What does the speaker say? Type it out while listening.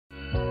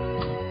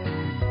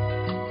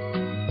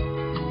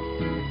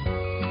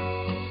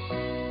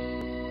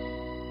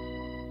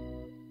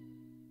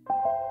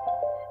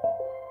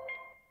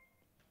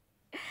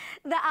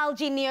The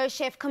LG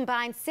NeoChef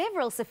combines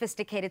several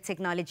sophisticated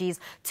technologies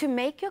to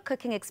make your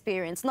cooking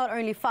experience not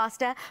only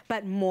faster,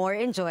 but more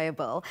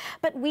enjoyable.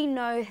 But we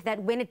know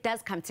that when it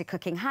does come to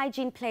cooking,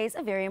 hygiene plays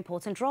a very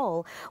important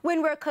role.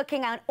 When we're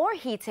cooking out or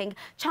heating,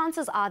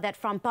 chances are that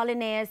from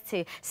bolognese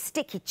to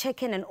sticky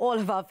chicken and all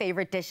of our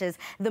favorite dishes,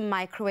 the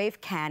microwave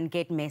can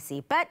get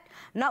messy. But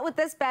not with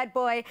this bad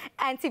boy.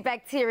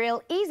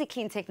 Anti-bacterial, easy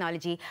clean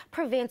technology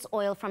prevents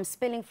oil from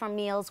spilling from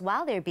meals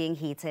while they're being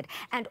heated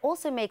and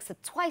also makes it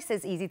twice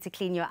as easy to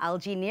clean your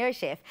LG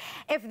NeoChef.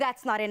 If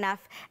that's not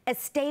enough, a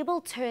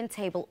stable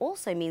turntable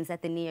also means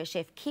that the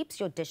NeoChef keeps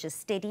your dishes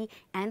steady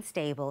and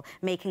stable,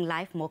 making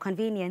life more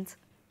convenient.